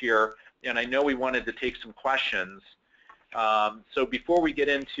 1:45 here, and I know we wanted to take some questions. So before we get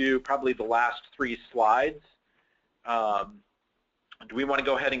into probably the last 3 slides, do we want to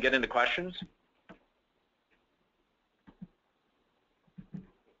go ahead and get into questions?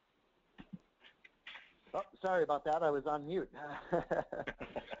 Oh, sorry about that. I was on mute.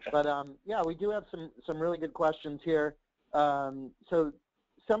 But yeah, we do have some really good questions here. So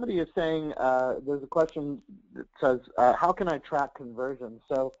somebody is saying, there's a question that says, how can I track conversions?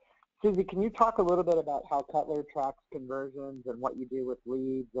 So, Susie, can you talk a little bit about how Cutler tracks conversions and what you do with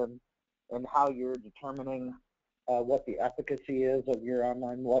leads and how you're determining what the efficacy is of your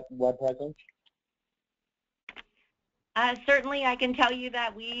online web presence? Certainly, I can tell you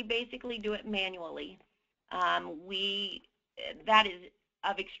that we basically do it manually. That is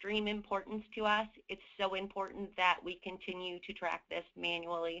of extreme importance to us. It's so important that we continue to track this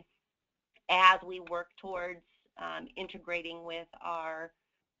manually as we work towards integrating with our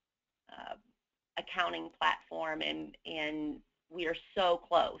accounting platform, and we are so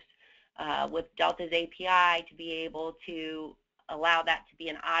close with Delta's API to be able to allow that to be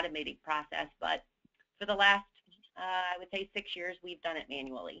an automated process. But for the last, I would say 6 years, we've done it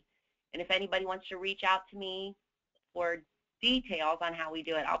manually. And if anybody wants to reach out to me for details on how we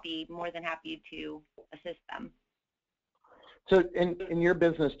do it, I'll be more than happy to assist them. So in your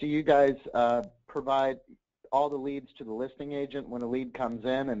business, do you guys provide all the leads to the listing agent when a lead comes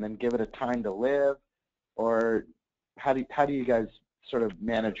in and then give it a time to live? Or how do you guys sort of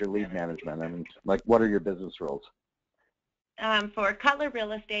manage your lead management? I mean, like, what are your business rules? For Cutler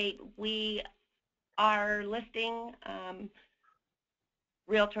Real Estate, we are listing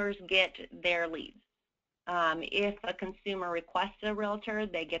realtors get their leads. If a consumer requests a realtor,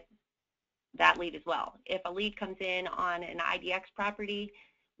 they get that lead as well. If a lead comes in on an IDX property,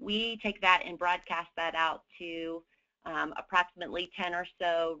 we take that and broadcast that out to approximately 10 or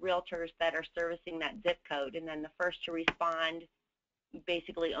so realtors that are servicing that zip code, and then the first to respond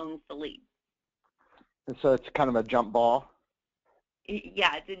basically owns the lead. And so it's kind of a jump ball?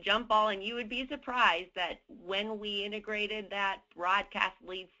 Yeah, it's a jump ball, and you would be surprised that when we integrated that broadcast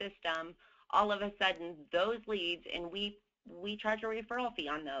lead system, all of a sudden those leads, and we charge a referral fee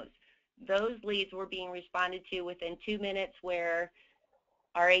on those leads were being responded to within 2 minutes, where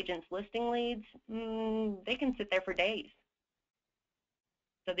our agents listing leads, they can sit there for days.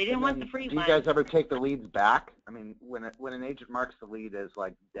 So they didn't want the free one. Do you guys ever take the leads back? I mean, when an agent marks the lead as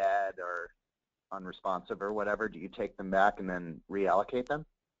like dead or unresponsive or whatever, do you take them back and then reallocate them?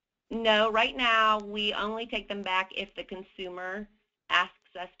 No, right now we only take them back if the consumer asks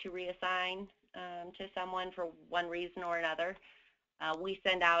us to reassign to someone for one reason or another. We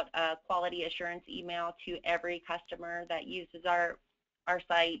send out a quality assurance email to every customer that uses our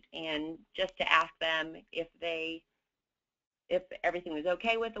site, and just to ask them if everything was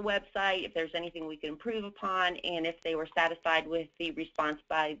okay with the website, if there's anything we can improve upon, and if they were satisfied with the response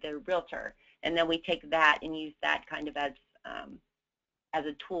by the realtor. And then we take that and use that kind of as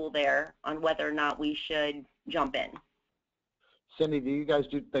a tool there on whether or not we should jump in. Cindy, do you guys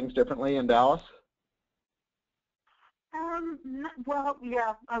do things differently in Dallas? Well,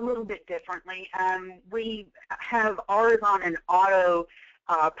 yeah, a little bit differently. We have ours on an auto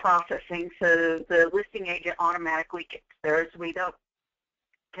processing, so the listing agent automatically gets theirs. We don't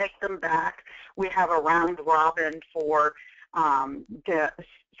take them back. We have a round robin for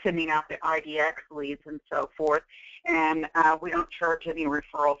sending out the IDX leads and so forth, and we don't charge any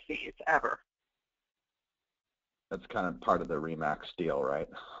referral fees ever. That's kind of part of the RE/MAX deal, right?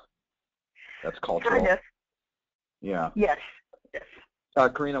 That's cultural. Kind of. Yeah. Yes. Yes.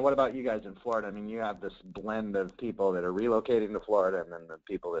 Karina, what about you guys in Florida? I mean, you have this blend of people that are relocating to Florida and then the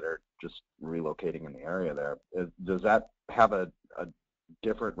people that are just relocating in the area there. Does that have a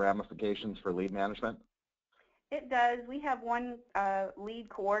different ramifications for lead management? It does. We have one lead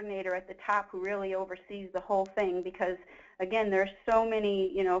coordinator at the top who really oversees the whole thing because, again, there's so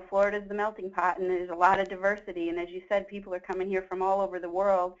many, Florida's the melting pot and there's a lot of diversity. And as you said, people are coming here from all over the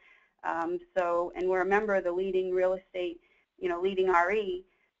world. And we're a member of the leading real estate, leading RE.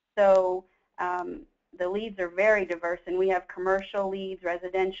 So the leads are very diverse, and we have commercial leads,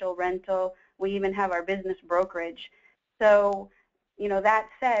 residential, rental. We even have our business brokerage. So, that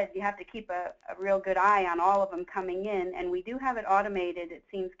said, you have to keep a real good eye on all of them coming in, and we do have it automated. It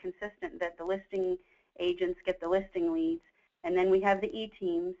seems consistent that the listing agents get the listing leads, and then we have the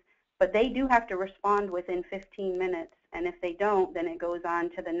E-teams, but they do have to respond within 15 minutes, and if they don't, then it goes on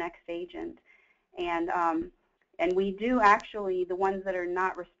to the next agent. And we do actually, the ones that are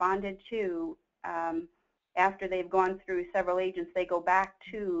not responded to, after they've gone through several agents, they go back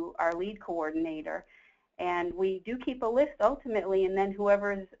to our lead coordinator. And we do keep a list ultimately, and then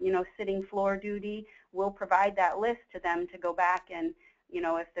whoever's, sitting floor duty will provide that list to them to go back and,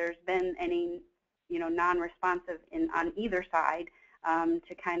 if there's been any, non-responsive on either side,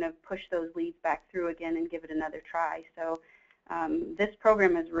 to kind of push those leads back through again and give it another try. So this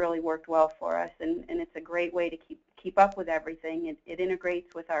program has really worked well for us, and it's a great way to keep up with everything. It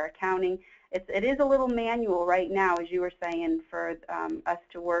integrates with our accounting. It is a little manual right now, as you were saying, for us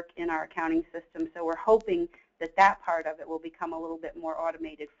to work in our accounting system. So we're hoping that that part of it will become a little bit more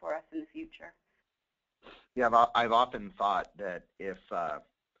automated for us in the future. Yeah, I've often thought that if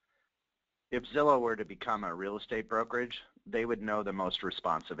Zillow were to become a real estate brokerage, they would know the most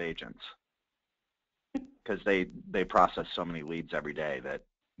responsive agents because they process so many leads every day that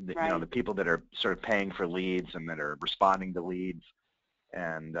Right. you know, the people that are sort of paying for leads and that are responding to leads,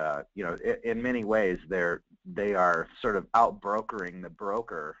 and you know, in many ways they are sort of out brokering the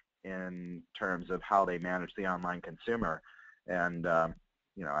broker in terms of how they manage the online consumer. And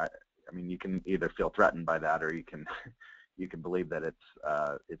you know, I mean, you can either feel threatened by that, or you can you can believe that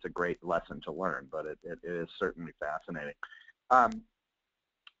it's a great lesson to learn. But it is certainly fascinating.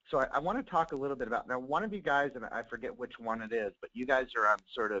 So I want to talk a little bit about, now one of you guys, and I forget which one it is, but you guys are on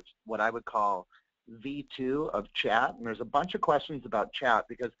sort of what I would call V2 of chat, and there's a bunch of questions about chat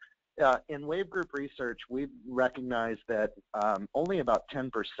because in Wave Group research, we've recognized that only about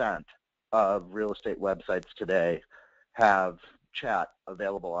 10% of real estate websites today have chat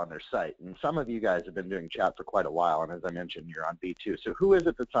available on their site. And some of you guys have been doing chat for quite a while, and as I mentioned, you're on V2. So who is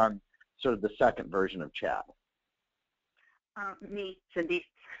it that's on sort of the second version of chat? Me, Cindy.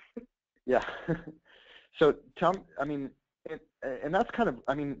 Yeah. So tell me, I mean, and that's kind of,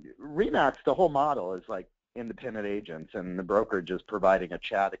 I mean, RE/MAX, the whole model is like independent agents, and the brokerage is providing a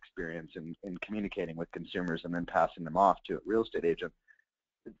chat experience in communicating with consumers and then passing them off to a real estate agent.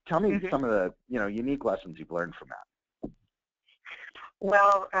 Tell me some of the, you know, unique lessons you've learned from that.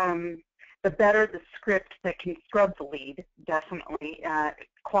 Well, the better the script that can scrub the lead definitely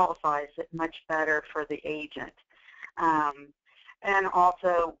qualifies it much better for the agent. And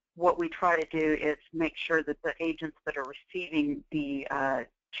also what we try to do is make sure that the agents that are receiving the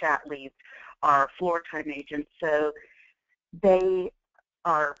chat leads are floor time agents, so they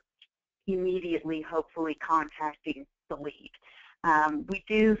are immediately, hopefully, contacting the lead. We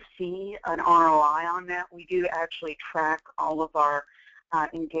do see an ROI on that. We do actually track all of our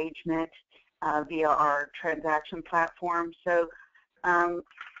engagement via our transaction platform. So,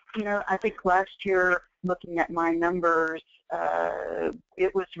 you know, I think last year, looking at my numbers,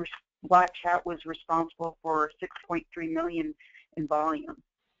 Live Chat was responsible for $6.3 million in volume.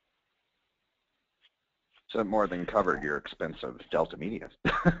 So more than covered your expense of Delta Media.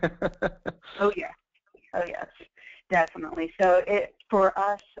 Oh yeah, oh yes, definitely. So for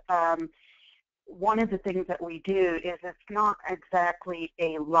us, one of the things that we do is it's not exactly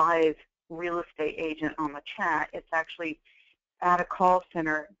a live real estate agent on the chat. It's actually at a call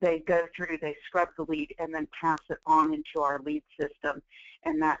center. They go through, they scrub the lead, and then pass it on into our lead system,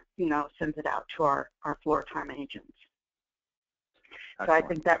 and that, you know, sends it out to our floor time agents. So I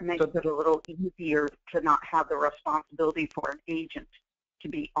think that makes it a little easier to not have the responsibility for an agent to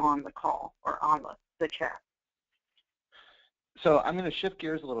be on the call or on the chat. So I'm going to shift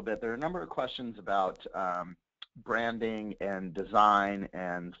gears a little bit. There are a number of questions about branding and design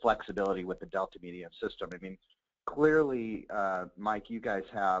and flexibility with the Delta Media system. I mean, clearly, Mike, you guys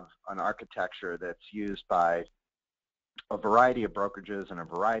have an architecture that's used by a variety of brokerages and a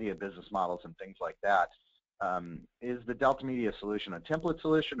variety of business models and things like that. Is the Delta Media solution a template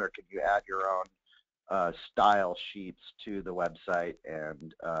solution, or can you add your own style sheets to the website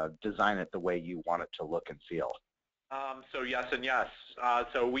and design it the way you want it to look and feel? So yes and yes.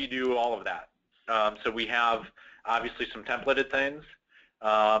 So we do all of that. So we have obviously some templated things,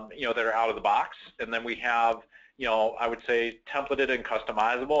 you know, that are out of the box, and then we have, you know, I would say templated and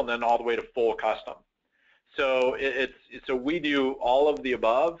customizable, and then all the way to full custom. So so we do all of the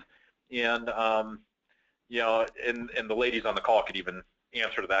above, and you know, and the ladies on the call could even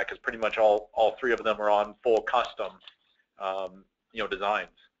answer to that, because pretty much all three of them are on full custom, you know, designs.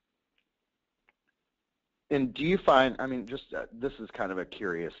 And do you find, I mean, just this is kind of a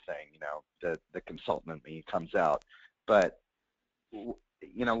curious thing, you know, the consultant in me comes out, but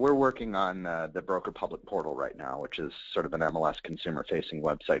you know, we're working on the Broker Public Portal right now, which is sort of an MLS consumer-facing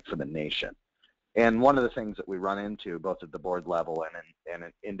website for the nation. And one of the things that we run into, both at the board level and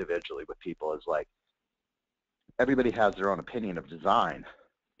individually with people, is like everybody has their own opinion of design.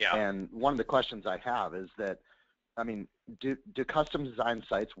 Yeah. And one of the questions I have is that, I mean, do custom design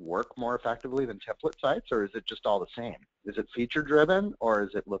sites work more effectively than template sites, or is it just all the same? Is it feature-driven, or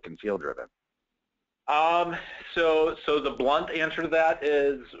is it look and feel-driven? So the blunt answer to that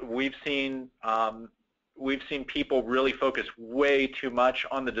is we've seen people really focus way too much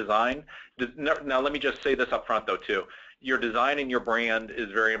on the design. Now let me just say this up front though too. Your design and your brand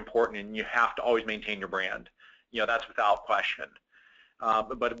is very important, and you have to always maintain your brand. You know, that's without question.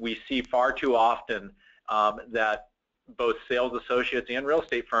 But we see far too often that both sales associates and real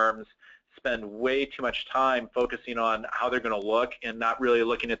estate firms spend way too much time focusing on how they're going to look and not really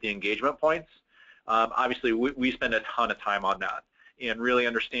looking at the engagement points. Obviously, we spend a ton of time on that and really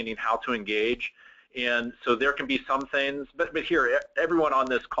understanding how to engage. And so there can be some things, but here, everyone on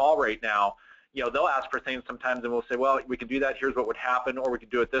this call right now, you know, they'll ask for things sometimes and we'll say, well, we can do that, here's what would happen, or we could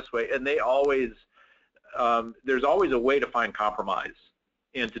do it this way. And they always, there's always a way to find compromise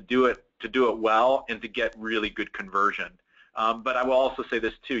and to do it well and to get really good conversion. But I will also say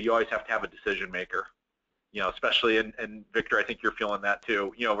this too, you always have to have a decision maker, you know, especially, and Victor, I think you're feeling that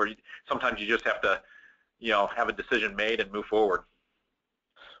too, you know, where sometimes you just have to, you know, have a decision made and move forward.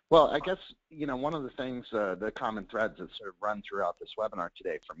 Well, I guess, you know, one of the things, the common threads that sort of run throughout this webinar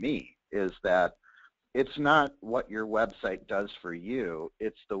today for me is that it's not what your website does for you,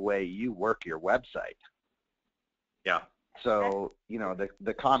 it's the way you work your website. Yeah. So, you know,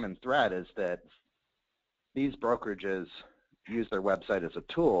 the common thread is that these brokerages use their website as a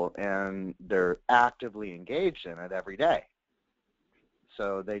tool and they're actively engaged in it every day.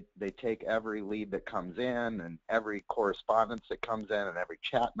 So they take every lead that comes in and every correspondence that comes in and every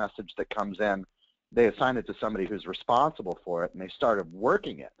chat message that comes in, they assign it to somebody who's responsible for it, and they started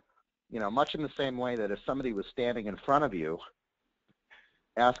working it. You know, much in the same way that if somebody was standing in front of you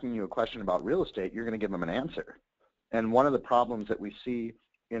asking you a question about real estate, you're going to give them an answer. And one of the problems that we see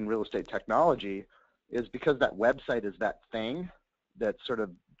in real estate technology is because that website is that thing that's sort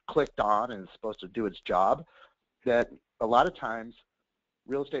of clicked on and is supposed to do its job, that a lot of times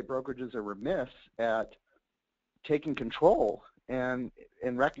real estate brokerages are remiss at taking control and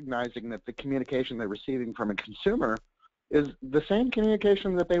recognizing that the communication they're receiving from a consumer is the same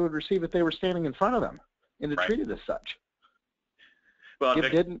communication that they would receive if they were standing in front of them and to treat it as such. Well,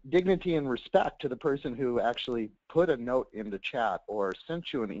 give dignity and respect to the person who actually put a note in the chat or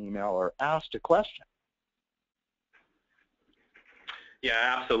sent you an email or asked a question.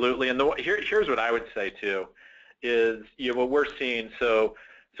 Yeah, absolutely. And here's what I would say too, is, you know, what we're seeing. So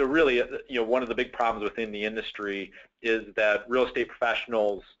really, you know, one of the big problems within the industry is that real estate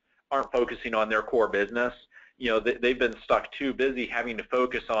professionals aren't focusing on their core business. You know, they've been stuck too busy having to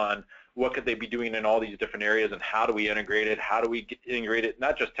focus on what could they be doing in all these different areas and how do we integrate it? How do we integrate it,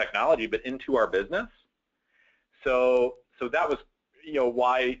 not just technology, but into our business? So that was, you know,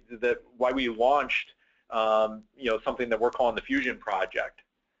 why we launched, you know, something that we're calling the Fusion Project.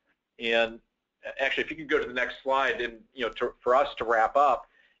 And actually, if you could go to the next slide, and, you know, for us to wrap up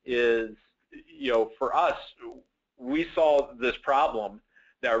is, you know, for us, we saw this problem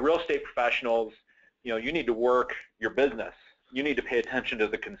that real estate professionals, you know, you need to work your business. You need to pay attention to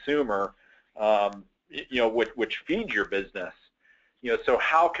the consumer, you know, which feeds your business. You know, so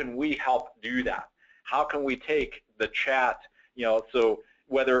how can we help do that? How can we take the chat, you know, so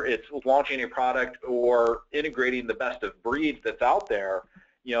whether it's launching a product or integrating the best of breeds that's out there,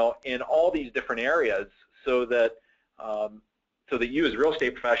 you know, in all these different areas, so that you as real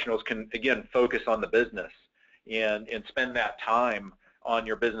estate professionals can, again, focus on the business and spend that time on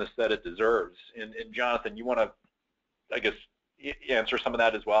your business that it deserves. And Jonathan, you want to, I guess, answer some of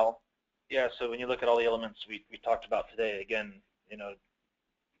that as well? Yeah, so when you look at all the elements we talked about today, again, you know,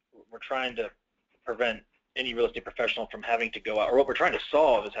 we're trying to prevent any real estate professional from having to go out, or what we're trying to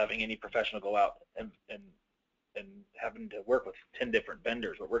solve is having any professional go out and having to work with 10 different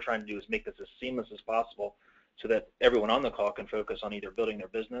vendors. What we're trying to do is make this as seamless as possible so that everyone on the call can focus on either building their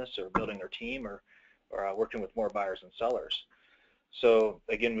business or building their team or working with more buyers and sellers. So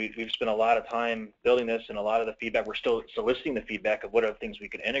again, we've spent a lot of time building this, and a lot of the feedback, we're still soliciting the feedback of what other things we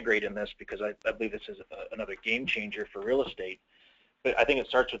could integrate in this, because I believe this is another game changer for real estate. But I think it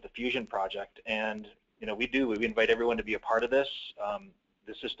starts with the Fusion Project, and you know, we invite everyone to be a part of this.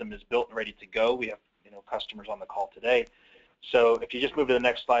 The system is built and ready to go. We have, you know, customers on the call today. So if you just move to the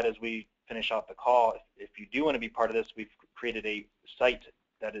next slide as we finish off the call, if you do want to be part of this, we've created a site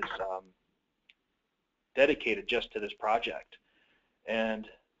that is dedicated just to this project. And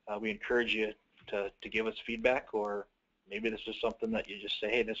we encourage you to give us feedback, or maybe this is something that you just say,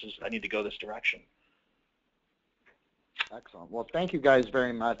 hey, I need to go this direction. Excellent. Well, thank you guys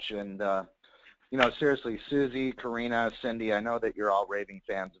very much. And, you know, seriously, Susie, Karina, Cindy, I know that you're all raving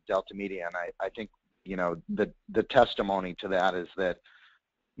fans of Delta Media, and I think, you know, the testimony to that is that,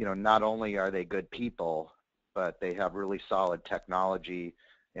 you know, not only are they good people, but they have really solid technology,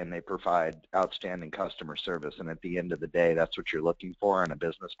 and they provide outstanding customer service. And at the end of the day, that's what you're looking for in a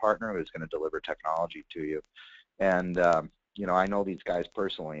business partner who's going to deliver technology to you. And, you know, I know these guys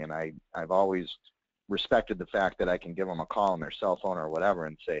personally, and I've always respected the fact that I can give them a call on their cell phone or whatever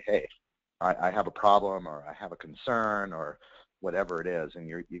and say, hey, I have a problem, or I have a concern, or, whatever it is, and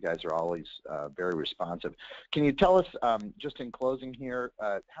you guys are always very responsive. Can you tell us, just in closing here,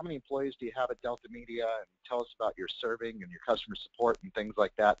 how many employees do you have at Delta Media, and tell us about your serving and your customer support and things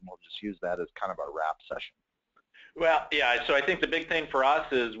like that, and we'll just use that as kind of our wrap session. Well, yeah, so I think the big thing for us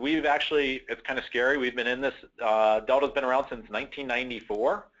is we've actually, it's kind of scary, we've been in this, Delta's been around since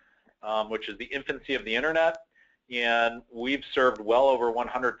 1994, which is the infancy of the internet, and we've served well over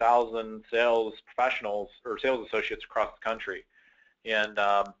 100,000 sales professionals or sales associates across the country. And,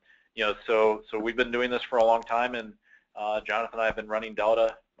 you know, so we've been doing this for a long time, and Jonathan and I have been running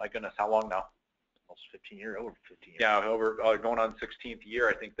Delta, my goodness, how long now? Almost 15 years, over 15 years. Yeah, over going on 16th year,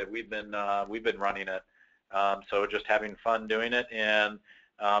 I think that we've been running it. So just having fun doing it, and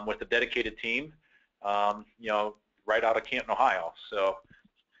with a dedicated team, you know, right out of Canton, Ohio. So,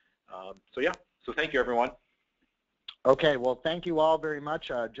 so yeah, so thank you, everyone. Okay, well, thank you all very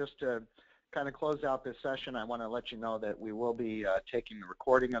much. Just to kind of close out this session, I want to let you know that we will be taking the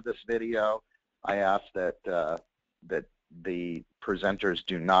recording of this video. I ask that that the presenters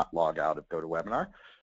do not log out of GoToWebinar.